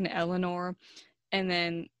be talking to Eleanor, and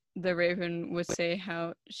then the Raven would say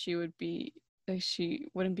how she would be, like, she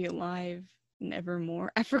wouldn't be alive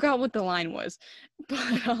nevermore. I forgot what the line was, but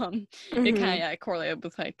it kind of, Mm-hmm. yeah, correlated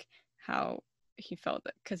with like how he felt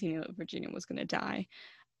that because he knew that Virginia was gonna die.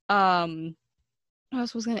 What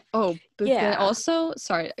else was gonna? Oh, but then Yeah. also,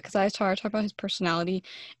 sorry, because I started talking about his personality,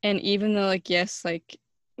 and even though, like, yes, like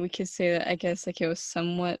we could say that, I guess, like it was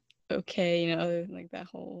somewhat okay, other than like that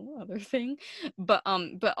whole other thing, but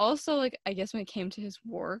also, like, I guess when it came to his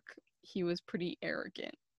work, he was pretty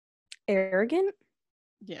arrogant. Arrogant?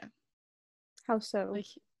 Yeah, How so? like,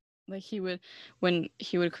 like he would, when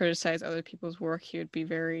he would criticize other people's work, he would be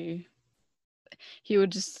very, he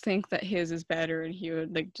would just think that his is better, and he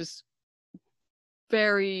would like just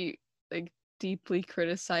very like deeply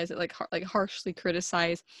criticize it, like harshly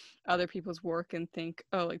criticize other people's work and think,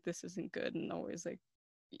 oh, like this isn't good, and always like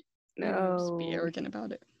just be No. arrogant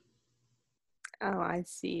about it. Oh, I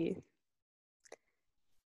see.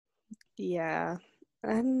 Yeah. I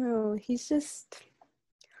don't know. He's just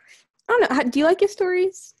I don't know. Do you like his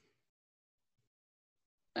stories?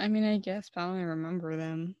 I mean, I guess, but I don't remember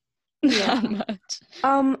them that Yeah. much.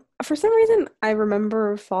 For some reason I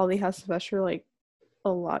remember Folly House of Usher like a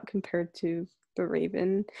lot compared to The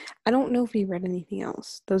Raven. I don't know if he read anything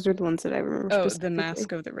else. Those are the ones that I remember Oh, The specifically.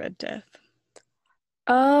 Mask of the Red Death.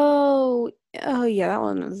 Oh, oh yeah, that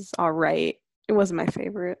one was all right. It wasn't my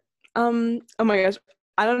favorite. Oh my gosh.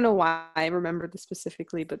 I don't know why I remember this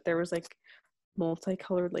specifically, but there was like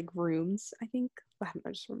multicolored like rooms, I think. I don't know,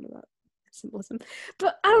 I just remember that symbolism.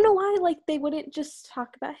 But I don't know why like they wouldn't just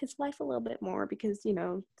talk about his life a little bit more because,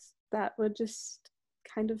 that would just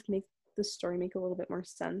kind of make the story make a little bit more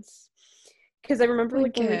sense. Because I remember Well, I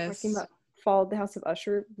like when we were talking guess. about Fall of the House of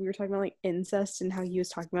Usher, we were talking about like incest and how he was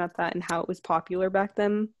talking about that and how it was popular back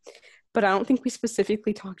then. But I don't think we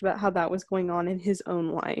specifically talked about how that was going on in his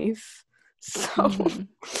own life. So, Mm-hmm.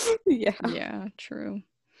 yeah. Yeah, true.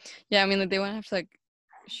 Yeah, I mean, like, they wouldn't have to like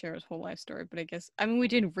share his whole life story, but I guess, I mean, we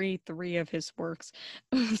did read 3 of his works,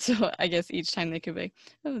 so I guess each time they could be like,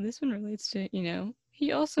 oh, this one relates to,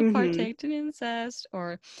 he also Mm-hmm. partaked in incest,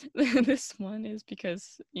 or this one is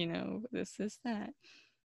because, this, that.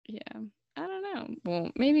 Yeah, I don't know.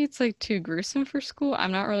 Well, maybe it's like too gruesome for school.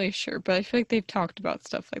 I'm not really sure, but I feel like they've talked about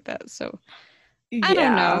stuff like that, so I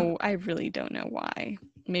don't Yeah, know. I really don't know why.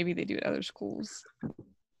 Maybe they do at other schools.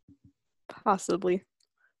 possibly.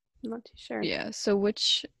 I'm not too sure. Yeah, so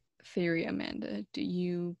which theory, Amanda, do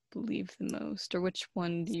you believe the most? Or which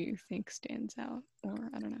one do you think stands out? Or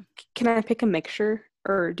I don't know. Can I pick a mixture,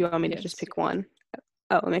 or do you want me to just Yes. pick one?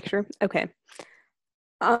 Oh, a mixture. Okay.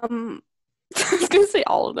 Um, I was gonna say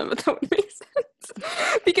all of them, but that would make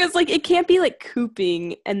sense because like it can't be like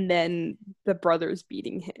cooping and then the brothers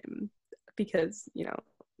beating him because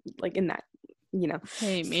like in that you know.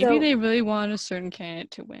 Hey, maybe So they really want a certain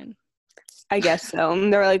candidate to win. I guess so.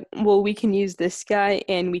 And they're like, well, we can use this guy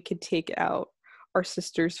and we could take out our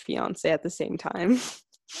sister's fiance at the same time.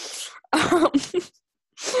 um,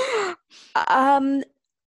 um,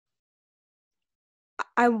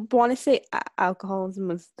 I want to say alcoholism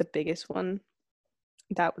was the biggest one.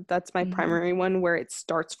 That's my Mm-hmm. primary one where it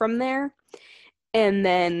starts from there. And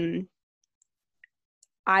then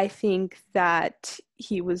I think that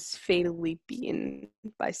he was fatally beaten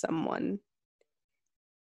by someone.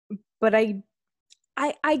 But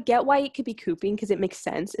I get why it could be cooping because it makes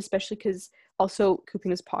sense, especially because also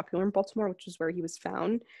cooping is popular in Baltimore, which is where he was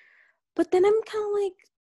found. But then I'm kind of like,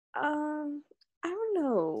 I don't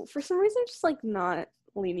know. For some reason, I'm just like not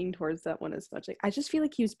leaning towards that one as much. Like, I just feel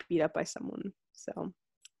like he was beat up by someone. So,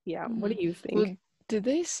 yeah. What Mm. do you think? Well, did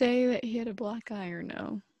they say that he had a black eye or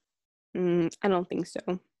no? I don't think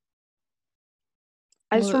so.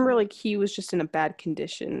 I just Well, remember like he was just in a bad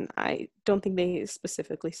condition. I don't think they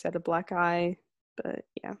specifically said a black eye, but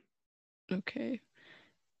yeah. okay.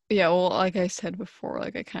 Yeah, well, like I said before,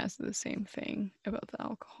 like I kind of said the same thing about the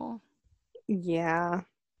alcohol. Yeah.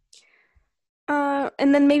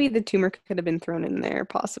 And then maybe the tumor could have been thrown in there,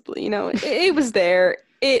 possibly. It was there.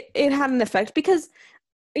 It had an effect because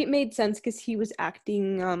it made sense because he was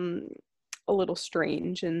acting a little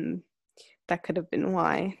strange, and that could have been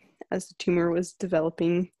why, as the tumor was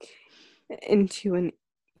developing into an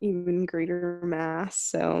even greater mass.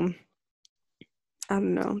 So I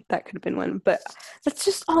don't know. That could have been one, but that's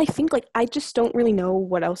just all I think. Like I just don't really know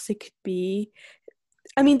what else it could be.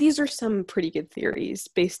 I mean, these are some pretty good theories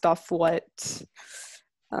based off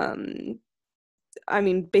um,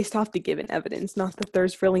 based off the given evidence. Not that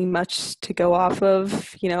there's really much to go off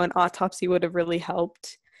of. An autopsy would have really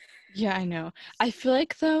helped. Yeah, I know. I feel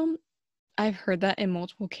like though I've heard that in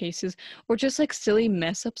multiple cases, or just like silly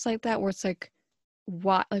mess ups like that, where it's like,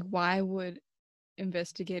 why would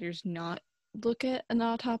investigators not look at an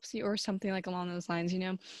autopsy or something like along those lines,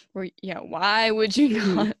 where why would you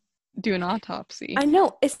Mhm. not do an autopsy? I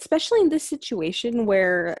know, especially in this situation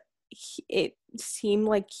where it seemed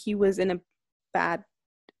like he was in a bad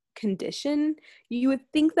condition. You would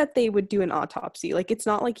think that they would do an autopsy. Like, it's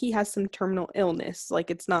not like he has some terminal illness.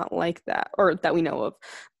 Like, it's not like that, or that we know of.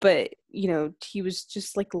 But, he was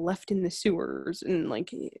just like left in the sewers, and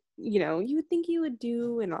like, you would think you would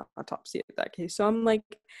do an autopsy in that case. So I'm like,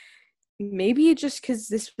 maybe just because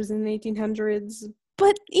this was in the 1800s.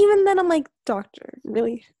 But even then, I'm like, doctor,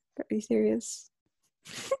 really? Are you serious?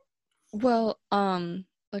 Well,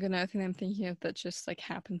 like another thing I'm thinking of that just like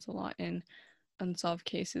happens a lot in unsolved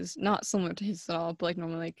cases, not similar to his at all, but like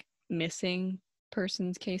normally like missing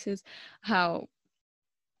persons cases, how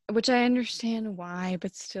which I understand why,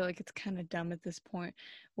 but still like it's kind of dumb at this point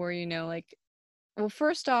where like well,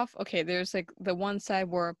 first off, okay, there's like the one side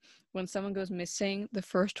where when someone goes missing, the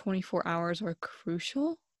first 24 hours are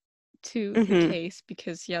crucial to the Mm-hmm. case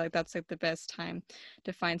because like that's like the best time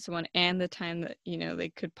to find someone and the time that they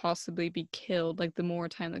could possibly be killed. Like the more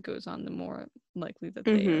time that goes on, the more likely that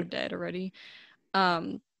they are Mm-hmm. dead already.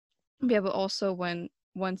 um yeah, but also when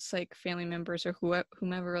once like family members or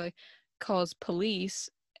whomever like calls police,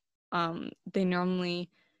 they normally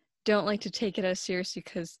don't like to take it as seriously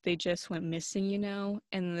because they just went missing,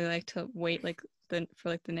 and they like to wait like for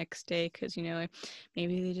like the next day because like,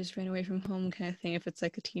 maybe they just ran away from home kind of thing if it's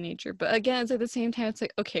like a teenager. But again, it's like at the same time, it's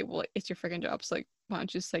like, okay, well, it's your freaking job, so like why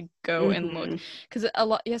don't you just like go and look? Mm-hmm. Because a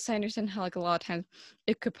lot, yes, I understand how like a lot of times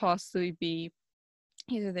it could possibly be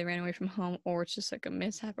either they ran away from home or it's just like a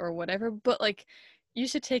mishap or whatever, but like you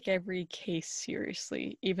should take every case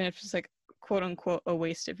seriously, even if it's like quote unquote a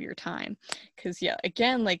waste of your time. Because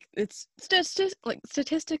again, like it's like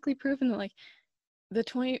statistically proven that like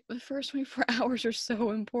the first 24 hours are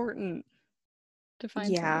so important to find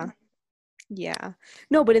Yeah. someone. Yeah.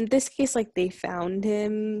 No, but in this case, like, they found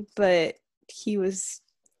him, but he was,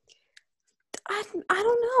 I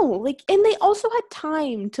don't know. Like, and they also had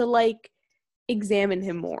time to like examine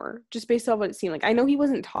him more, just based on what it seemed like. I know he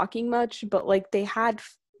wasn't talking much, but like they had,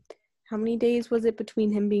 how many days was it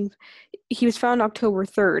between him being, he was found October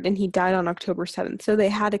 3rd and he died on October 7th. So they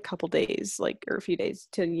had a couple days, like, or a few days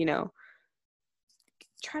to,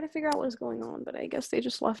 try to figure out what was going on, but I guess they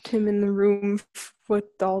just left him in the room with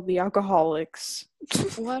all the alcoholics.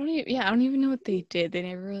 Well, I don't even know what they did. They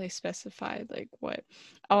never really specified like what.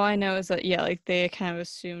 All I know is that like they kind of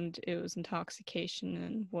assumed it was intoxication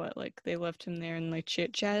and what like they left him there and like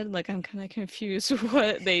chit chatted. Like I'm kind of confused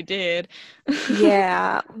what they did.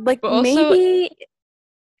 Yeah, like But also, maybe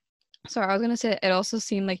sorry, I was gonna say it also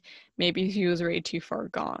seemed like maybe he was already too far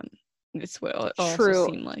gone. It's what it also true.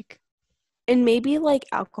 seemed like. And maybe like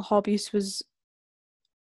alcohol abuse was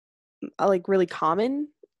like really common,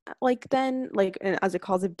 like then, like, as a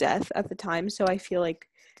cause of death at the time. So I feel like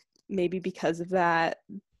maybe because of that,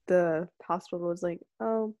 the hospital was like,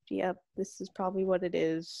 oh yeah, this is probably what it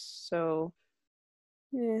is. So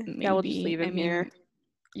yeah, we'll just Maybe. leave I him here. mean,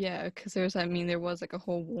 yeah, because there was like a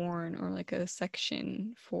whole warrant or like a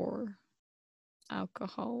section for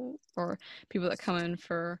alcohol or people that come in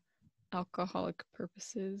for alcoholic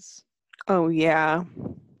purposes. Oh yeah,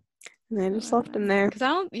 and they So just I don't left know. him there. Because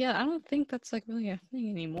I don't think that's like really a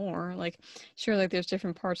thing anymore. Like, sure, like there's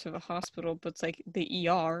different parts of a hospital, but it's like the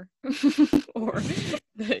ER or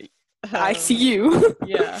the, ICU.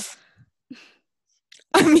 yeah. I So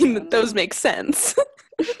I mean, don't those know. make sense.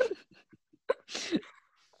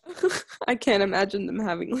 I can't imagine them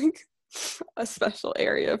having like a special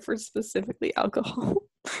area for specifically alcohol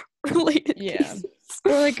related Yeah. cases.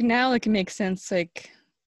 Or like now, like it makes sense, like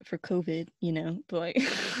for COVID, but like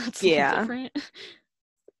that's a little Yeah. different.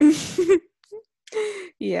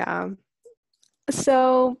 Yeah.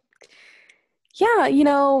 So, yeah,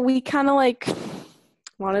 we kind of like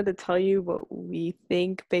wanted to tell you what we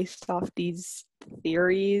think based off these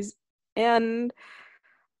theories. And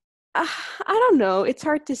I don't know, it's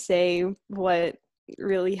hard to say what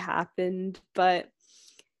really happened, but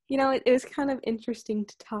it was kind of interesting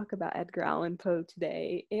to talk about Edgar Allan Poe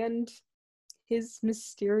today and his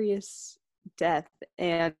mysterious death.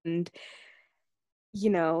 And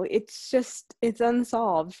it's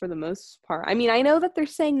unsolved for the most part. I mean, I know that they're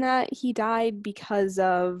saying that he died because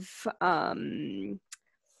of what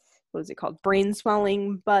was it called, brain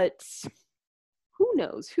swelling, but who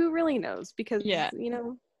knows, who really knows, because Yeah.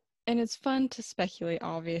 And it's fun to speculate,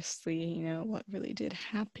 obviously, what really did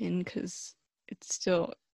happen because it's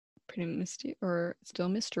still pretty still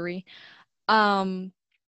mystery. Um,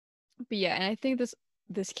 but yeah, and I think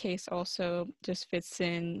this case also just fits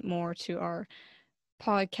in more to our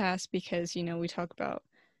podcast because, you know, we talk about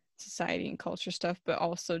society and culture stuff, but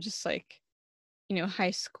also just like, you know,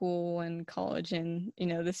 high school and college. And, you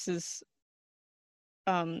know, this is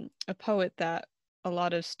a poet that a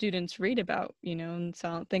lot of students read about, you know, and so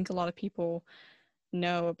I don't think a lot of people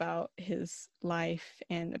know about his life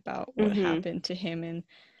and about what Mm-hmm. happened to him. And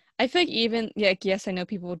I feel like even, yeah, like, yes, I know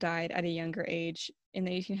people died at a younger age in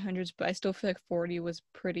the 1800s, but I still feel like 40 was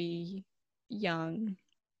pretty young.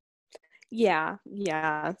 Yeah,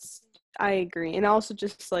 I agree. And also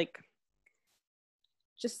just like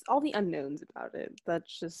just all the unknowns about it.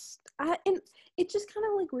 That's just and it just kind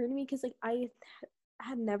of like weird to me because like I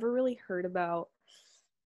had never really heard about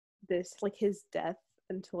this like his death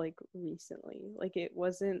until like recently. Like it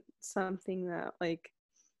wasn't something that like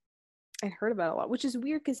I heard about a lot, which is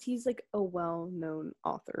weird because he's like a well-known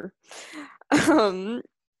author. um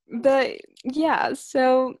but yeah,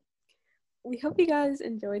 so we hope you guys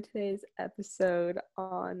enjoyed today's episode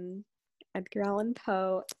on Edgar Allan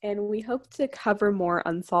Poe, and we hope to cover more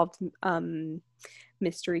unsolved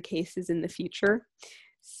mystery cases in the future.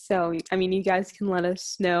 So, I mean, you guys can let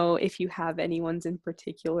us know if you have any ones in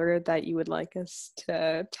particular that you would like us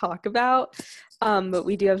to talk about. But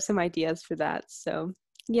we do have some ideas for that. So,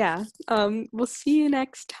 yeah, we'll see you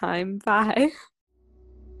next time. Bye.